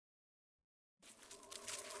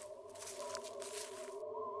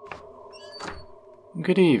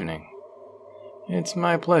Good evening. It's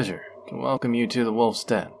my pleasure to welcome you to the Wolf's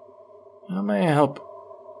Den. How may I help?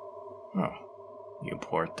 Oh, you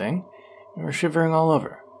poor thing. You're shivering all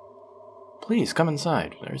over. Please come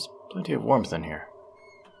inside. There's plenty of warmth in here.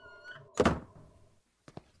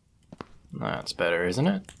 That's better, isn't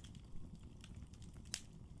it?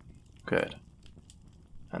 Good.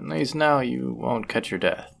 At least now you won't catch your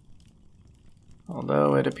death.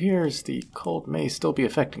 Although it appears the cold may still be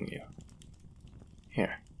affecting you.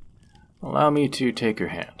 Here, allow me to take your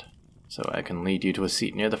hand, so I can lead you to a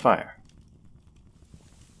seat near the fire.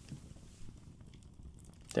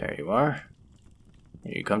 There you are. Are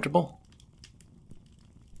you comfortable?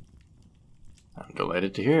 I'm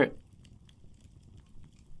delighted to hear it.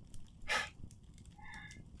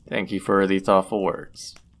 Thank you for the thoughtful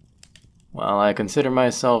words. While I consider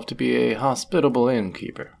myself to be a hospitable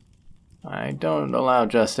innkeeper, I don't allow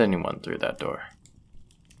just anyone through that door.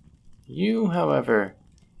 You, however,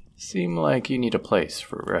 seem like you need a place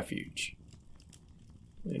for refuge.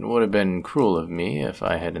 It would have been cruel of me if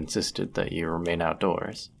I had insisted that you remain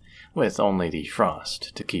outdoors, with only the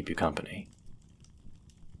frost to keep you company.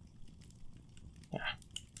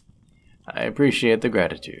 I appreciate the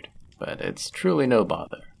gratitude, but it's truly no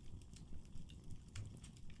bother.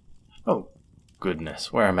 Oh,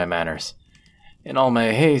 goodness, where are my manners? In all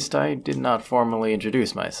my haste, I did not formally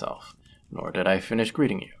introduce myself, nor did I finish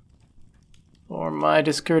greeting you. For my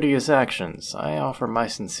discourteous actions, I offer my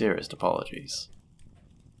sincerest apologies.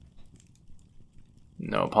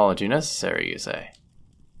 No apology necessary, you say?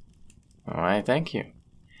 Why, thank you.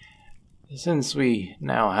 Since we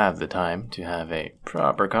now have the time to have a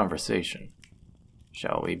proper conversation,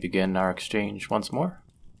 shall we begin our exchange once more?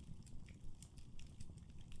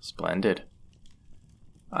 Splendid.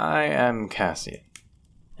 I am Cassian,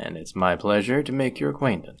 and it's my pleasure to make your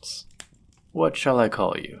acquaintance. What shall I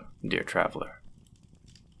call you, dear traveler?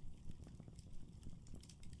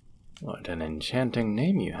 What an enchanting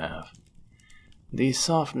name you have. The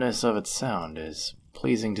softness of its sound is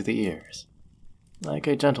pleasing to the ears, like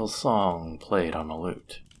a gentle song played on a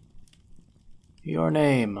lute. Your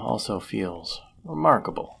name also feels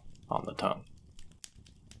remarkable on the tongue,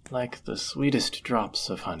 like the sweetest drops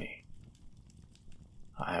of honey.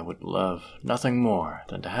 I would love nothing more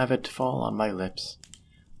than to have it fall on my lips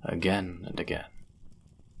again and again.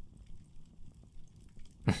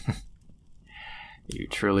 You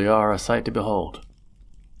truly are a sight to behold.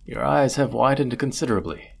 Your eyes have widened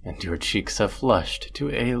considerably, and your cheeks have flushed to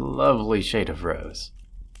a lovely shade of rose.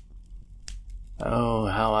 Oh,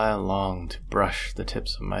 how I long to brush the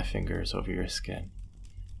tips of my fingers over your skin,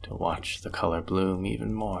 to watch the color bloom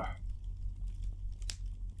even more.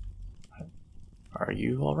 Are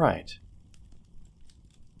you all right?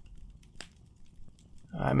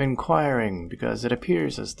 I'm inquiring because it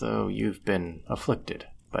appears as though you've been afflicted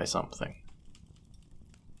by something.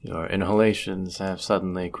 Your inhalations have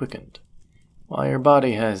suddenly quickened, while your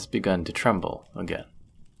body has begun to tremble again.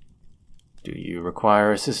 Do you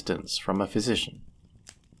require assistance from a physician?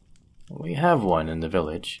 We have one in the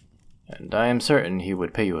village, and I am certain he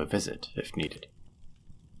would pay you a visit if needed.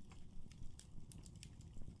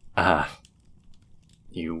 Ah,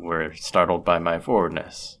 you were startled by my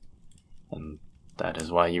forwardness, and that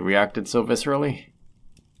is why you reacted so viscerally?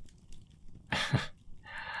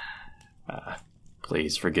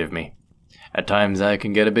 Please forgive me. At times I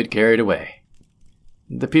can get a bit carried away.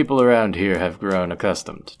 The people around here have grown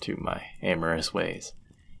accustomed to my amorous ways,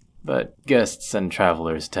 but guests and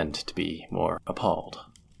travelers tend to be more appalled.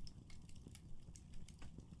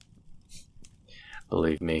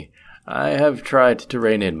 Believe me, I have tried to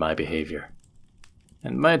rein in my behavior,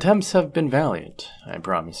 and my attempts have been valiant, I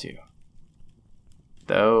promise you.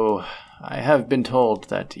 Though I have been told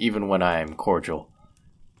that even when I am cordial,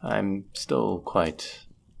 I'm still quite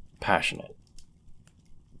passionate.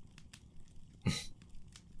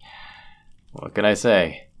 What can I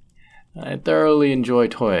say? I thoroughly enjoy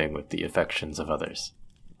toying with the affections of others,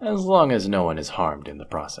 as long as no one is harmed in the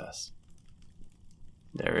process.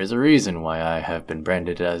 There is a reason why I have been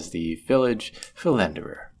branded as the village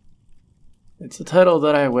philanderer. It's a title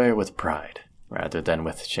that I wear with pride, rather than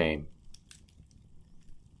with shame.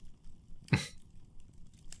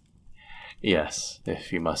 Yes,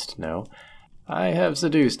 if you must know, I have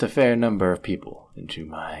seduced a fair number of people into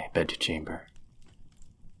my bedchamber.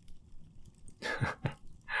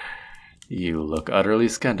 You look utterly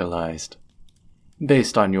scandalized.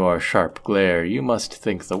 Based on your sharp glare, you must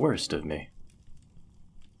think the worst of me.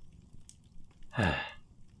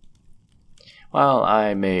 While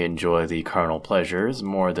I may enjoy the carnal pleasures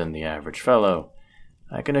more than the average fellow,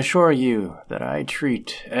 I can assure you that I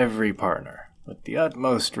treat every partner with the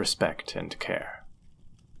utmost respect and care.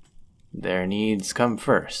 Their needs come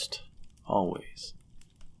first, always.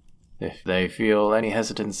 If they feel any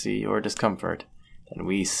hesitancy or discomfort, then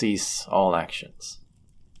we cease all actions.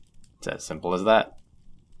 It's as simple as that.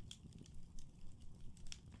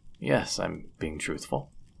 Yes, I'm being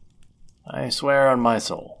truthful. I swear on my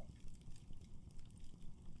soul.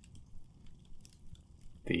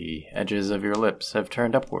 The edges of your lips have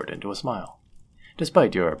turned upward into a smile.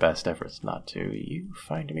 Despite your best efforts not to, you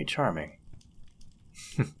find me charming.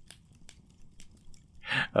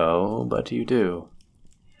 Oh, but you do.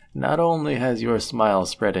 Not only has your smile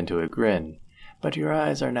spread into a grin, but your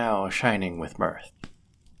eyes are now shining with mirth.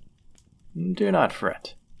 Do not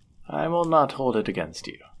fret. I will not hold it against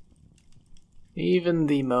you. Even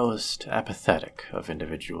the most apathetic of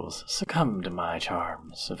individuals succumb to my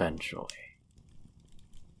charms eventually.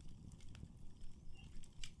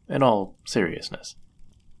 In all seriousness,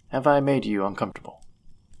 have I made you uncomfortable?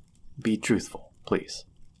 Be truthful, please.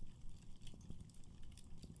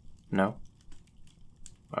 No?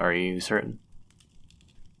 Are you certain?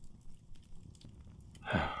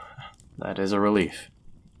 That is a relief.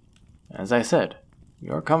 As I said,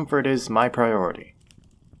 your comfort is my priority.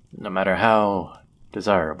 No matter how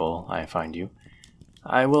desirable I find you,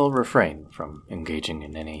 I will refrain from engaging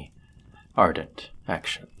in any ardent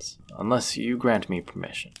actions, unless you grant me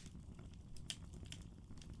permission.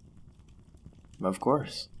 Of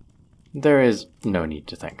course. There is no need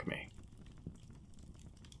to thank me.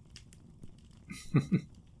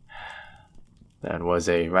 That was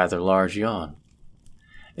a rather large yawn.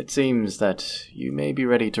 It seems that you may be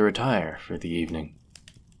ready to retire for the evening.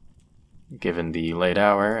 Given the late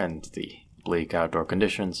hour and the bleak outdoor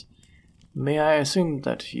conditions, may I assume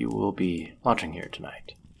that you will be lodging here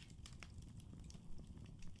tonight?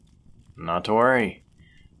 Not to worry.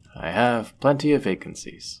 I have plenty of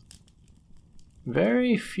vacancies.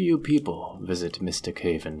 Very few people visit Mystic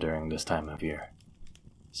Haven during this time of year,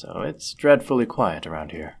 so it's dreadfully quiet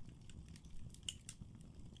around here.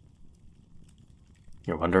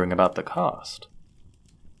 You're wondering about the cost.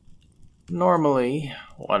 Normally,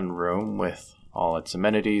 one room with all its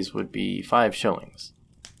amenities would be 5 shillings.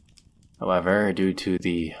 However, due to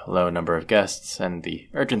the low number of guests and the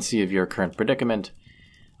urgency of your current predicament,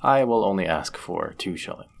 I will only ask for 2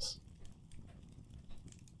 shillings.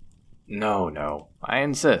 No, I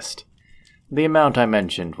insist. The amount I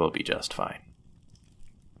mentioned will be just fine.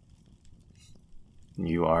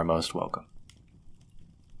 You are most welcome.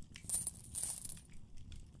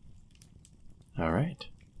 All right.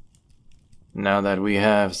 Now that we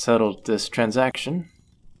have settled this transaction,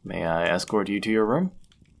 may I escort you to your room?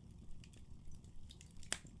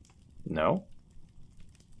 No?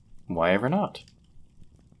 Why ever not?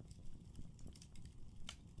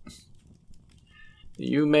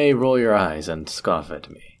 You may roll your eyes and scoff at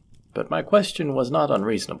me, but my question was not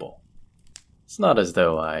unreasonable. It's not as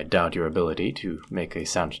though I doubt your ability to make a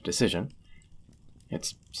sound decision.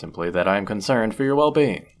 It's simply that I am concerned for your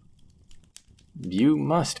well-being. You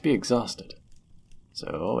must be exhausted,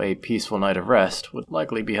 so a peaceful night of rest would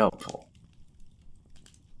likely be helpful.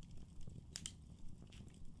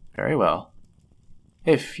 Very well.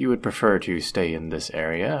 If you would prefer to stay in this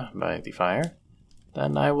area by the fire,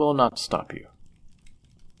 then I will not stop you.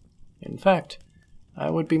 In fact, I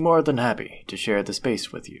would be more than happy to share the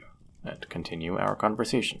space with you and continue our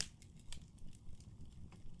conversation.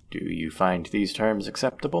 Do you find these terms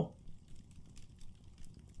acceptable?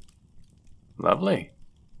 Lovely.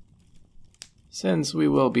 Since we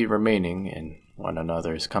will be remaining in one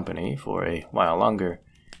another's company for a while longer,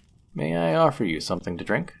 may I offer you something to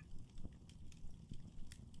drink?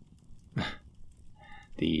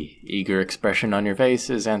 The eager expression on your face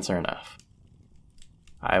is answer enough.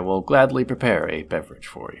 I will gladly prepare a beverage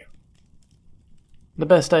for you. The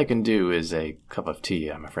best I can do is a cup of tea,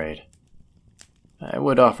 I'm afraid. I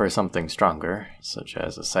would offer something stronger, such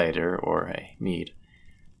as a cider or a mead,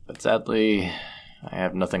 but sadly, I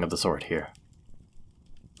have nothing of the sort here.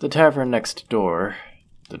 The tavern next door,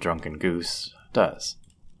 the Drunken Goose, does.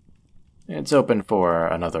 It's open for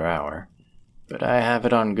another hour, but I have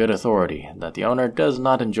it on good authority that the owner does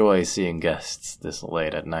not enjoy seeing guests this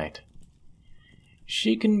late at night.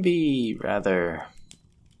 She can be rather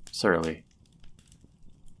surly.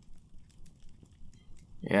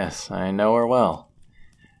 Yes, I know her well.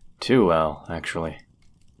 Too well, actually.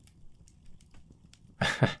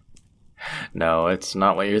 No, it's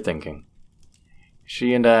not what you're thinking.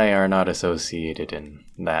 She and I are not associated in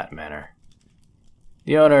that manner.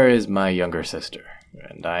 The owner is my younger sister,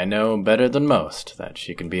 and I know better than most that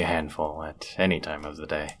she can be a handful at any time of the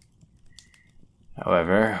day.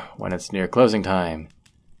 However, when it's near closing time,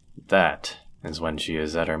 that is when she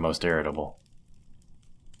is at her most irritable.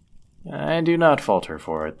 I do not fault her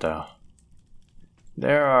for it, though.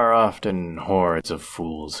 There are often hordes of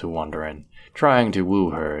fools who wander in, trying to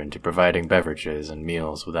woo her into providing beverages and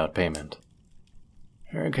meals without payment.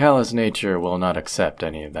 Her callous nature will not accept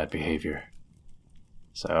any of that behavior.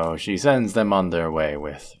 So she sends them on their way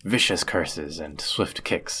with vicious curses and swift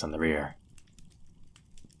kicks in the rear.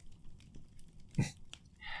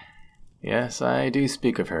 Yes, I do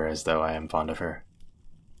speak of her as though I am fond of her.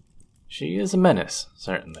 She is a menace,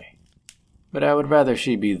 certainly, but I would rather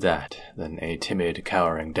she be that than a timid,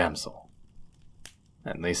 cowering damsel.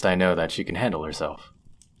 At least I know that she can handle herself.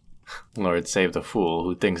 Lord save the fool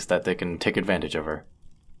who thinks that they can take advantage of her.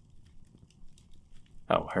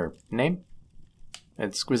 Oh, her name?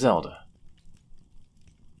 It's Griselda.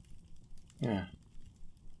 Yeah,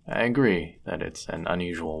 I agree that it's an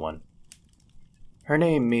unusual one. Her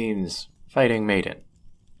name means Fighting Maiden,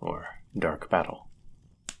 or Dark Battle,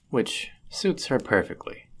 which suits her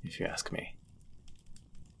perfectly, if you ask me.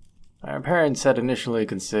 Our parents had initially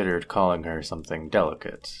considered calling her something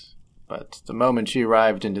delicate, but the moment she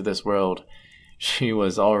arrived into this world, she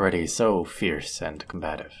was already so fierce and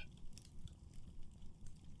combative.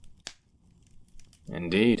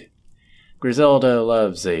 Indeed, Griselda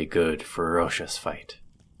loves a good, ferocious fight.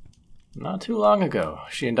 Not too long ago,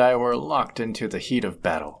 she and I were locked into the heat of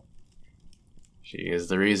battle. She is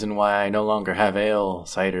the reason why I no longer have ale,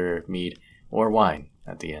 cider, mead, or wine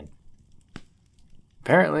at the inn.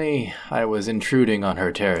 Apparently, I was intruding on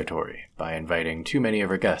her territory by inviting too many of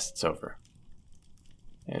her guests over.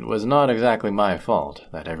 It was not exactly my fault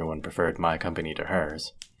that everyone preferred my company to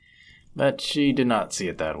hers, but she did not see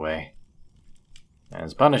it that way.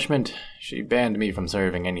 As punishment, she banned me from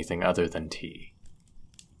serving anything other than tea.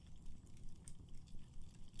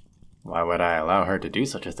 Why would I allow her to do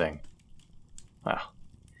such a thing? Well,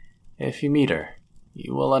 if you meet her,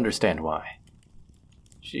 you will understand why.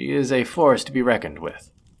 She is a force to be reckoned with.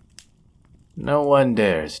 No one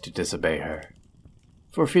dares to disobey her,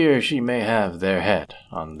 for fear she may have their head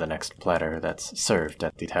on the next platter that's served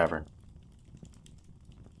at the tavern.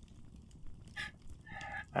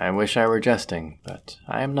 I wish I were jesting, but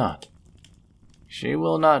I am not. She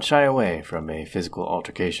will not shy away from a physical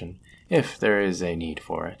altercation, if there is a need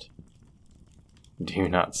for it. Do you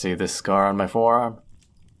not see this scar on my forearm?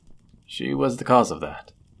 She was the cause of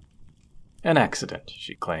that. An accident,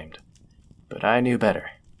 she claimed, but I knew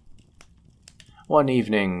better. One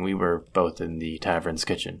evening we were both in the tavern's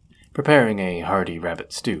kitchen, preparing a hearty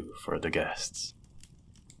rabbit stew for the guests.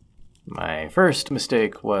 My first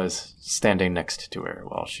mistake was standing next to her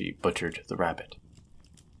while she butchered the rabbit.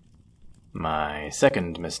 My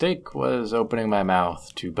second mistake was opening my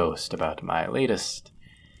mouth to boast about my latest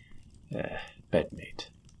bedmate,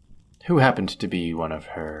 who happened to be one of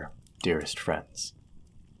her dearest friends.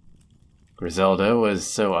 Griselda was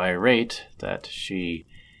so irate that she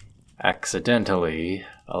accidentally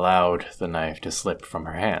allowed the knife to slip from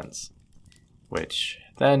her hands, which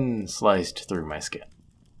then sliced through my skin.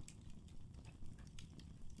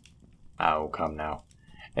 Oh, come now.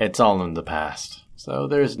 It's all in the past, so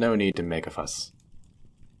there's no need to make a fuss.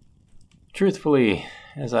 Truthfully,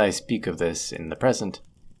 as I speak of this in the present,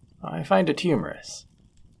 I find it humorous.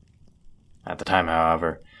 At the time,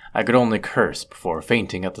 however, I could only curse before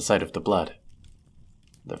fainting at the sight of the blood.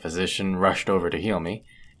 The physician rushed over to heal me,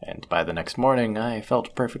 and by the next morning I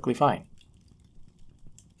felt perfectly fine.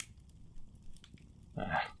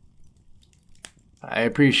 I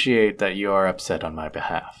appreciate that you are upset on my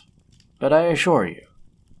behalf, but I assure you,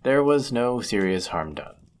 there was no serious harm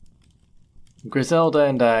done. Griselda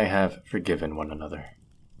and I have forgiven one another,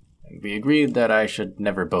 and we agreed that I should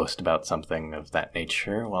never boast about something of that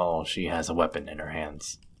nature while she has a weapon in her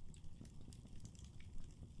hands.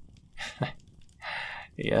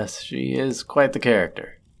 Yes, she is quite the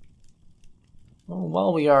character.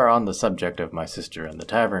 While we are on the subject of my sister and the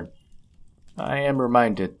tavern, I am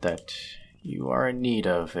reminded that you are in need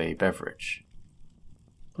of a beverage.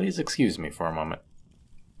 Please excuse me for a moment.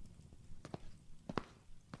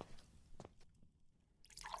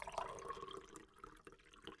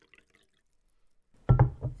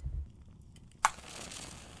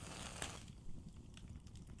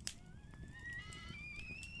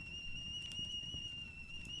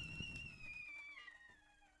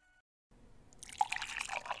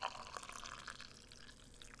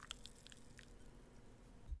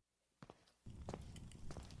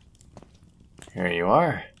 Here you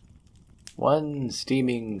are. One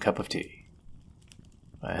steaming cup of tea.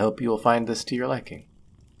 I hope you will find this to your liking.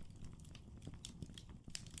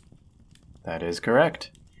 That is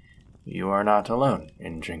correct. You are not alone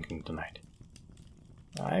in drinking tonight.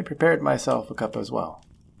 I prepared myself a cup as well.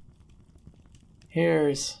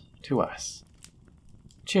 Here's to us.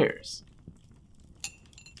 Cheers.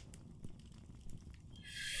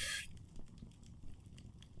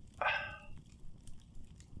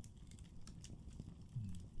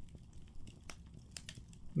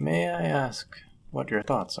 May I ask what your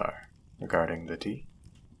thoughts are regarding the tea?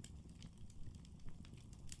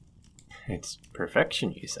 It's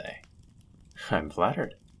perfection, you say. I'm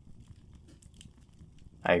flattered.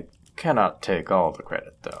 I cannot take all the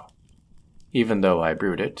credit, though. Even though I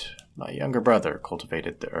brewed it, my younger brother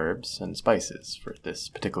cultivated the herbs and spices for this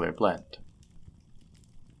particular blend.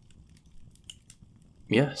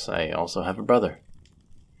 Yes, I also have a brother.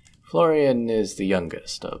 Florian is the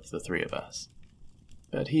youngest of the three of us,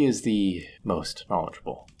 but he is the most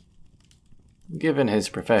knowledgeable. Given his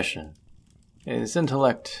profession, his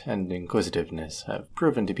intellect and inquisitiveness have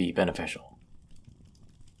proven to be beneficial.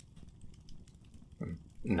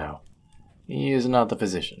 No, he is not the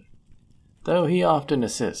physician, though he often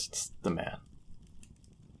assists the man.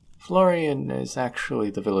 Florian is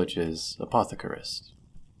actually the village's apothecarist,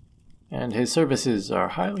 and his services are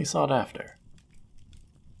highly sought after.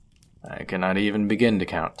 I cannot even begin to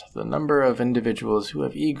count the number of individuals who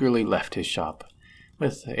have eagerly left his shop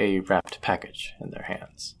with a wrapped package in their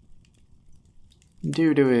hands.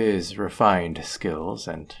 Due to his refined skills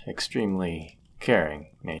and extremely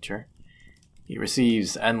caring nature, he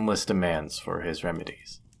receives endless demands for his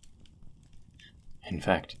remedies. In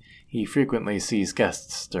fact, he frequently sees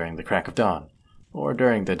guests during the crack of dawn, or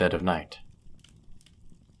during the dead of night.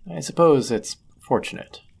 I suppose it's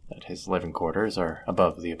fortunate that his living quarters are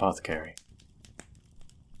above the apothecary.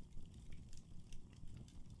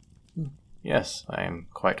 Yes, I am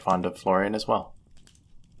quite fond of Florian as well,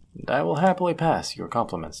 and I will happily pass your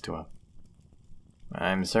compliments to him.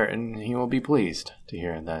 I'm certain he will be pleased to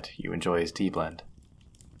hear that you enjoy his tea blend.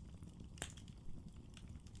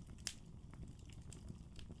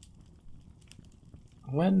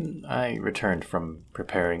 When I returned from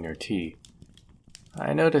preparing your tea,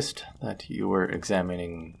 I noticed that you were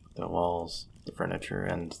examining the walls, the furniture,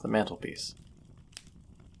 and the mantelpiece.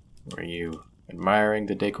 Were you admiring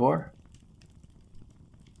the decor?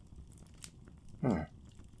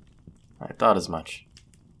 I thought as much.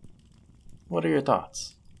 What are your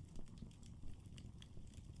thoughts?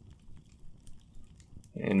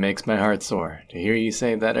 It makes my heart soar to hear you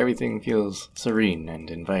say that everything feels serene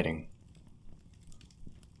and inviting.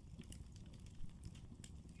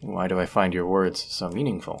 Why do I find your words so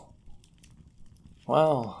meaningful?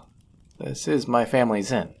 Well, this is my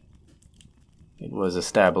family's inn. It was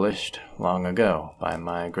established long ago by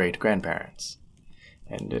my great-grandparents,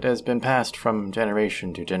 and it has been passed from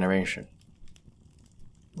generation to generation.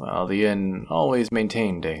 While the inn always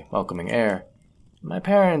maintained a welcoming air, my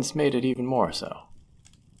parents made it even more so.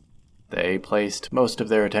 They placed most of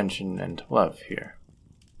their attention and love here.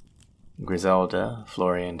 Griselda,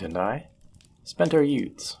 Florian, and I spent our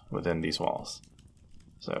youths within these walls,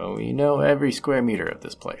 so we know every square meter of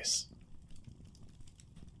this place.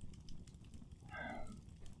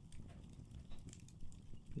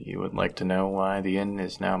 You would like to know why the inn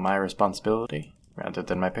is now my responsibility, rather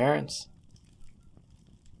than my parents'?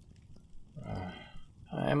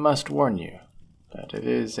 I must warn you that it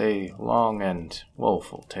is a long and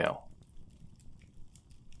woeful tale.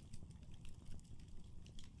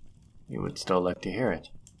 You would still like to hear it?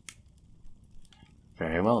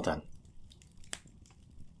 Very well then.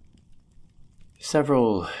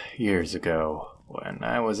 Several years ago, when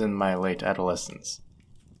I was in my late adolescence,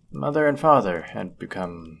 mother and father had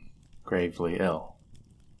become gravely ill.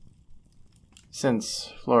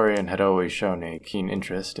 Since Florian had always shown a keen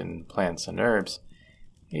interest in plants and herbs,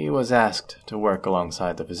 he was asked to work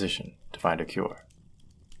alongside the physician to find a cure.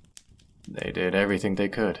 They did everything they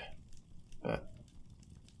could, but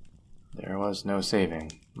there was no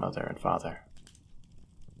saving mother and father.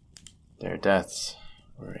 Their deaths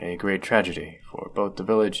were a great tragedy for both the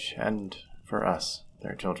village and for us,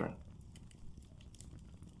 their children.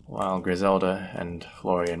 While Griselda and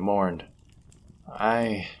Florian mourned,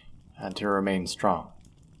 I had to remain strong.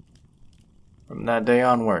 From that day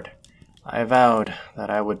onward, I vowed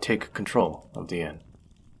that I would take control of the inn,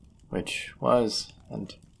 which was,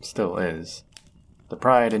 and still is, the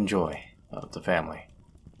pride and joy of the family.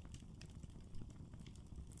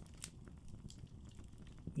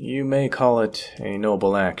 You may call it a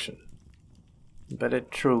noble action, but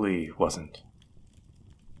it truly wasn't.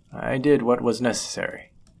 I did what was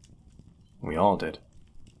necessary. We all did.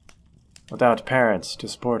 Without parents to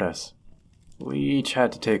support us, we each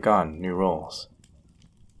had to take on new roles.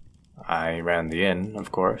 I ran the inn,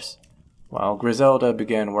 of course, while Griselda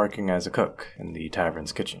began working as a cook in the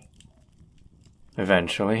tavern's kitchen.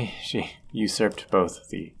 Eventually, she usurped both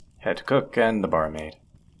the head cook, and the barmaid.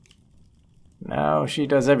 Now she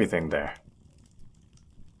does everything there.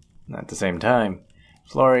 At the same time,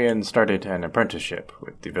 Florian started an apprenticeship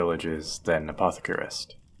with the village's then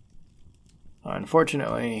apothecarist.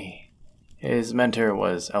 Unfortunately, his mentor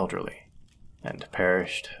was elderly, and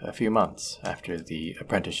perished a few months after the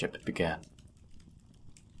apprenticeship began.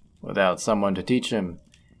 Without someone to teach him,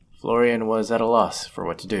 Florian was at a loss for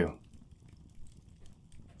what to do.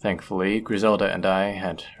 Thankfully, Griselda and I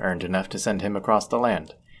had earned enough to send him across the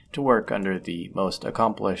land to work under the most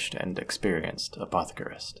accomplished and experienced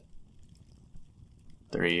apothecarist.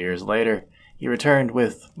 3 years later, he returned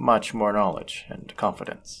with much more knowledge and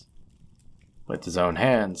confidence. With his own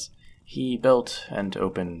hands, he built and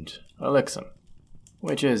opened Elixum,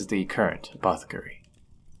 which is the current apothecary.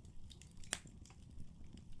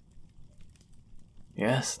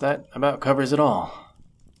 Yes, that about covers it all.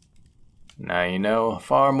 Now you know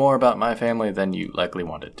far more about my family than you likely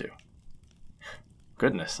wanted to.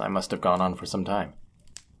 Goodness, I must have gone on for some time.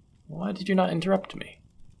 Why did you not interrupt me?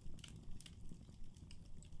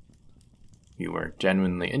 You were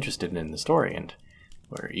genuinely interested in the story and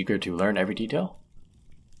were eager to learn every detail?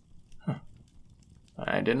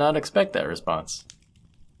 I did not expect that response,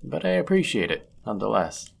 but I appreciate it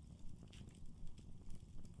nonetheless.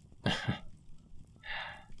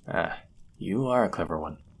 You are a clever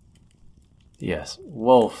one. Yes,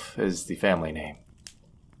 Wolf is the family name,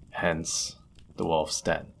 hence the Wolf's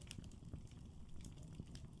Den.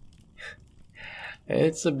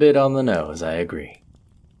 It's a bit on the nose, I agree.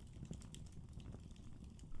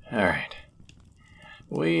 Alright.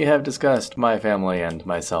 We have discussed my family and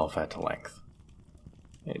myself at length.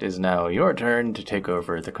 It is now your turn to take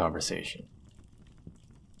over the conversation.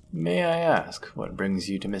 May I ask what brings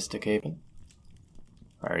you to Mystic Haven?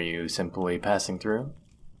 Are you simply passing through,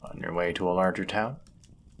 on your way to a larger town?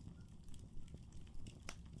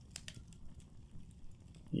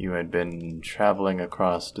 You had been traveling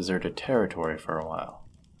across deserted territory for a while,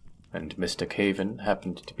 and Mystic Haven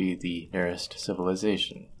happened to be the nearest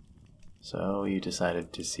civilization, so you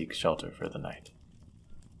decided to seek shelter for the night.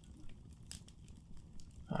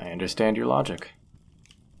 I understand your logic.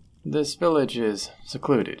 This village is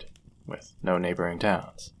secluded, with no neighboring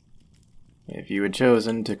towns. If you had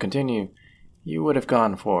chosen to continue, you would have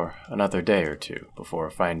gone for another day or two before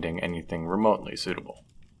finding anything remotely suitable.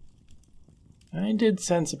 I did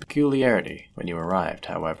sense a peculiarity when you arrived,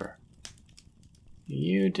 however.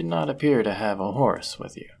 You did not appear to have a horse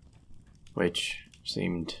with you, which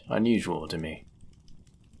seemed unusual to me.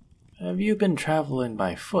 Have you been traveling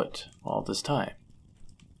by foot all this time?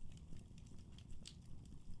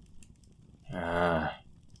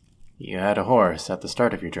 You had a horse at the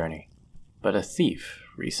start of your journey, but a thief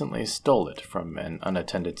recently stole it from an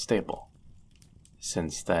unattended stable.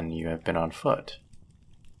 Since then, you have been on foot.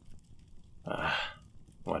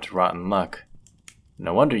 What rotten luck.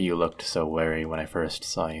 No wonder you looked so wary when I first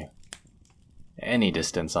saw you. Any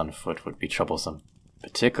distance on foot would be troublesome,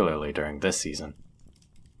 particularly during this season.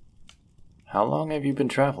 How long have you been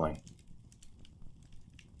traveling?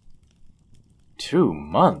 2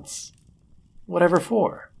 months? Whatever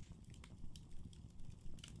for?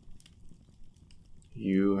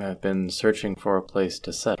 You have been searching for a place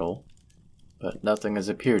to settle, but nothing has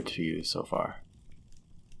appeared to you so far.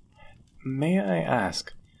 May I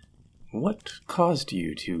ask, what caused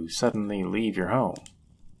you to suddenly leave your home?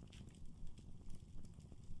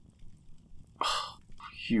 Oh,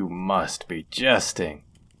 you must be jesting.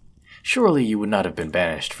 Surely you would not have been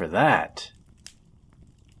banished for that.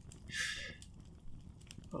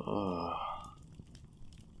 Oh,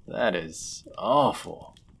 that is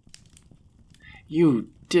awful. You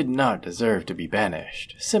did not deserve to be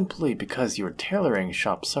banished, simply because your tailoring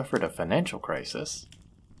shop suffered a financial crisis.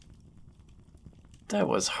 That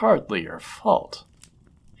was hardly your fault,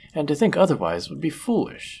 and to think otherwise would be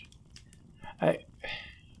foolish. I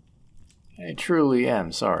truly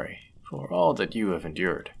am sorry for all that you have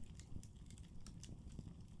endured.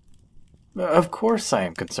 Of course I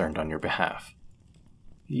am concerned on your behalf.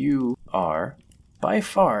 You are, by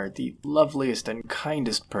far, the loveliest and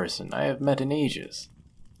kindest person I have met in ages.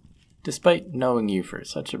 Despite knowing you for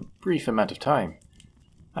such a brief amount of time,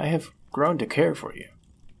 I have grown to care for you.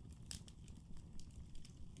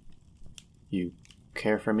 You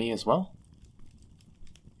care for me as well?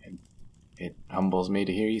 It humbles me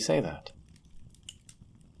to hear you say that.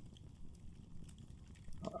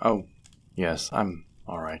 Oh, yes, I'm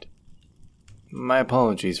alright. My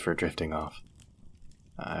apologies for drifting off.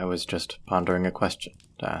 I was just pondering a question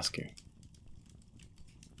to ask you.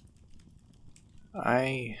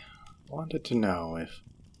 I wanted to know if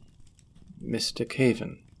Mystic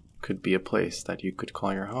Haven could be a place that you could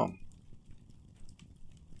call your home.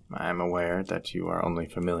 I am aware that you are only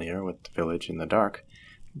familiar with the village in the dark,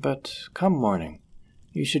 but come morning,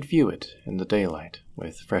 you should view it in the daylight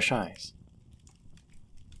with fresh eyes.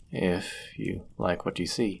 If you like what you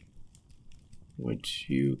see, would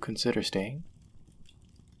you consider staying?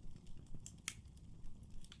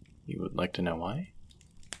 You would like to know why?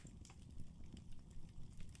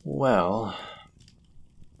 Well,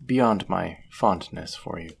 beyond my fondness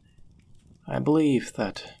for you, I believe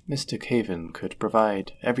that Mystic Haven could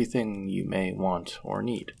provide everything you may want or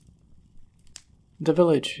need. The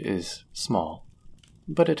village is small,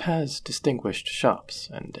 but it has distinguished shops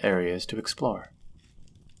and areas to explore.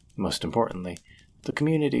 Most importantly, the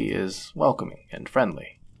community is welcoming and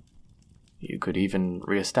friendly. You could even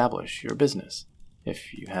re-establish your business,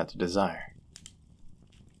 if you had the desire.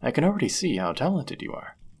 I can already see how talented you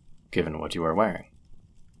are, given what you are wearing.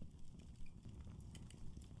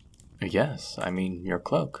 Yes, I mean your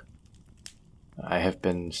cloak. I have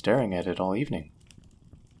been staring at it all evening.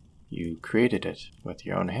 You created it with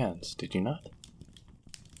your own hands, did you not?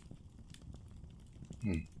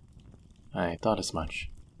 I thought as much.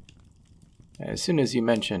 As soon as you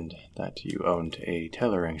mentioned that you owned a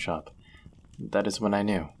tailoring shop, that is when I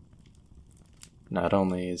knew. Not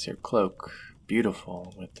only is your cloak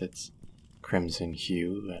beautiful with its crimson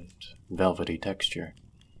hue and velvety texture,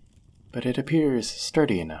 but it appears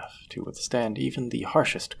sturdy enough to withstand even the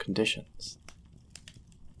harshest conditions.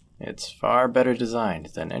 It's far better designed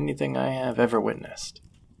than anything I have ever witnessed.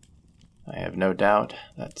 I have no doubt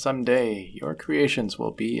that someday your creations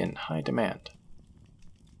will be in high demand.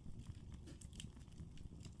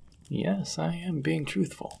 Yes, I am being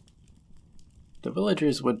truthful. The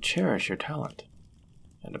villagers would cherish your talent,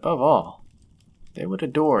 and above all, they would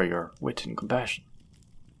adore your wit and compassion.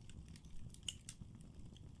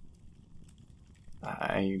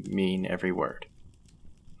 I mean every word,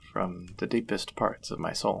 from the deepest parts of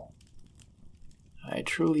my soul. I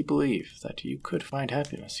truly believe that you could find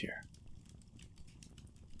happiness here.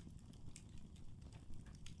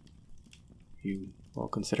 You will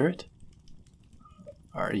consider it?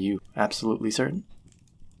 Are you absolutely certain?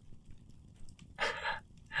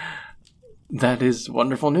 That is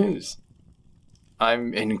wonderful news.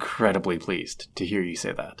 I'm incredibly pleased to hear you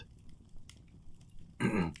say that.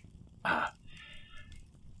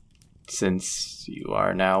 Since you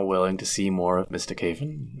are now willing to see more of Mystic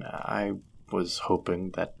Haven, I was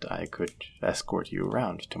hoping that I could escort you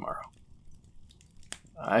around tomorrow.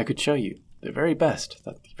 I could show you the very best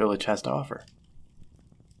that the village has to offer.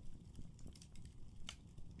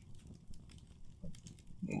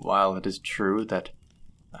 While it is true that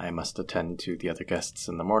I must attend to the other guests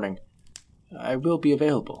in the morning, I will be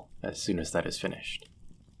available as soon as that is finished.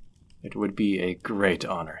 It would be a great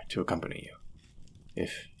honor to accompany you,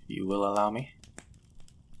 if you will allow me.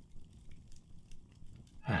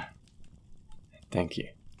 Thank you.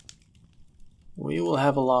 We will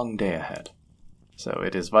have a long day ahead, so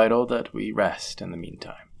it is vital that we rest in the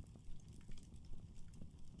meantime.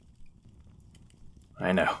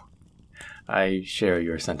 I know. I share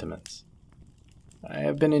your sentiments. I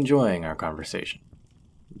have been enjoying our conversation,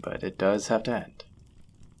 but it does have to end,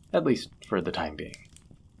 at least for the time being.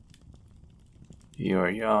 Your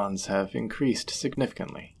yawns have increased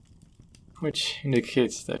significantly, which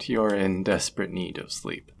indicates that you are in desperate need of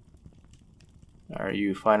sleep. Are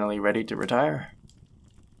you finally ready to retire?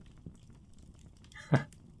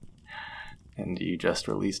 And you just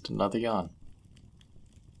released another yawn.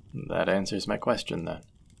 That answers my question, then.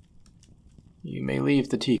 You may leave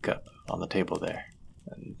the teacup on the table there,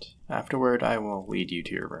 and afterward I will lead you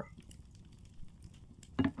to your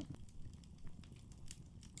room.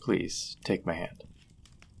 Please take my hand,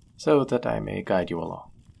 so that I may guide you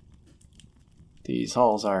along. These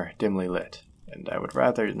halls are dimly lit, and I would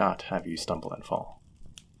rather not have you stumble and fall.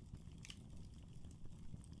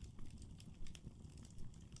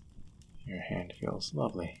 Your hand feels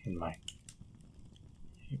lovely in mine.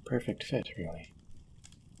 A perfect fit, really.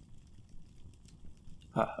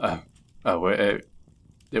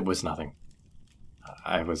 It was nothing.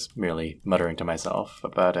 I was merely muttering to myself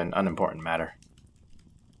about an unimportant matter.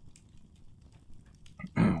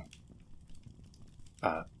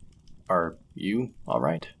 Are you all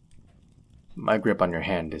right? My grip on your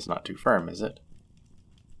hand is not too firm, is it?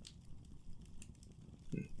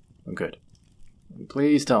 Good.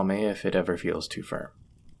 Please tell me if it ever feels too firm,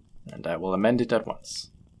 and I will amend it at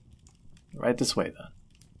once. Right this way, then.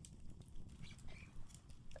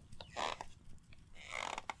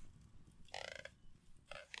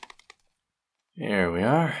 Here we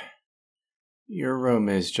are. Your room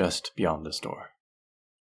is just beyond this door.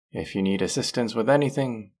 If you need assistance with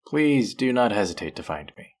anything, please do not hesitate to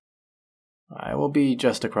find me. I will be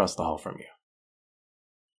just across the hall from you.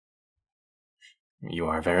 You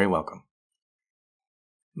are very welcome.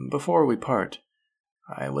 Before we part,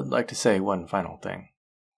 I would like to say one final thing.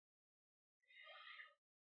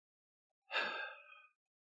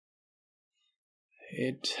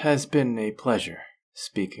 It has been a pleasure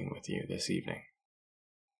speaking with you this evening.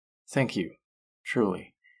 Thank you,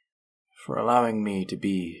 truly, for allowing me to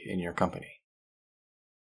be in your company.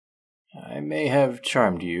 I may have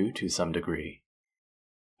charmed you to some degree,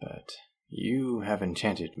 but you have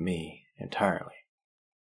enchanted me entirely.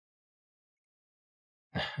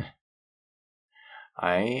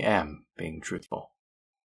 I am being truthful.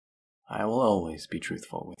 I will always be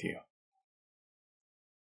truthful with you.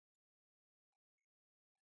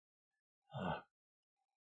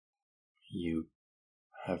 You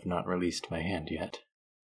have not released my hand yet.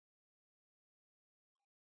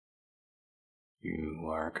 You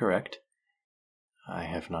are correct. I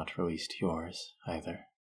have not released yours either.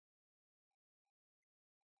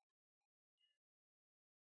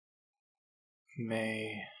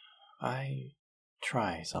 May I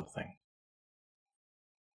try something?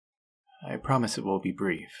 I promise it will be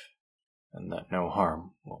brief, and that no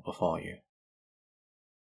harm will befall you.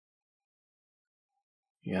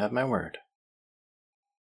 You have my word.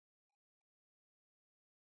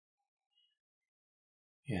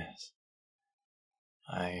 Yes.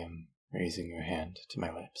 I am raising your hand to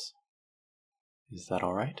my lips. Is that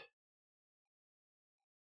all right?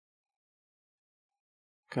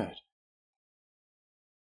 Good.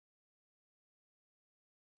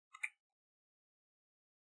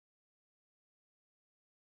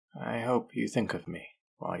 I hope you think of me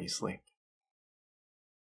while you sleep.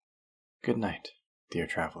 Good night, dear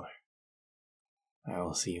traveler. I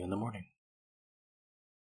will see you in the morning.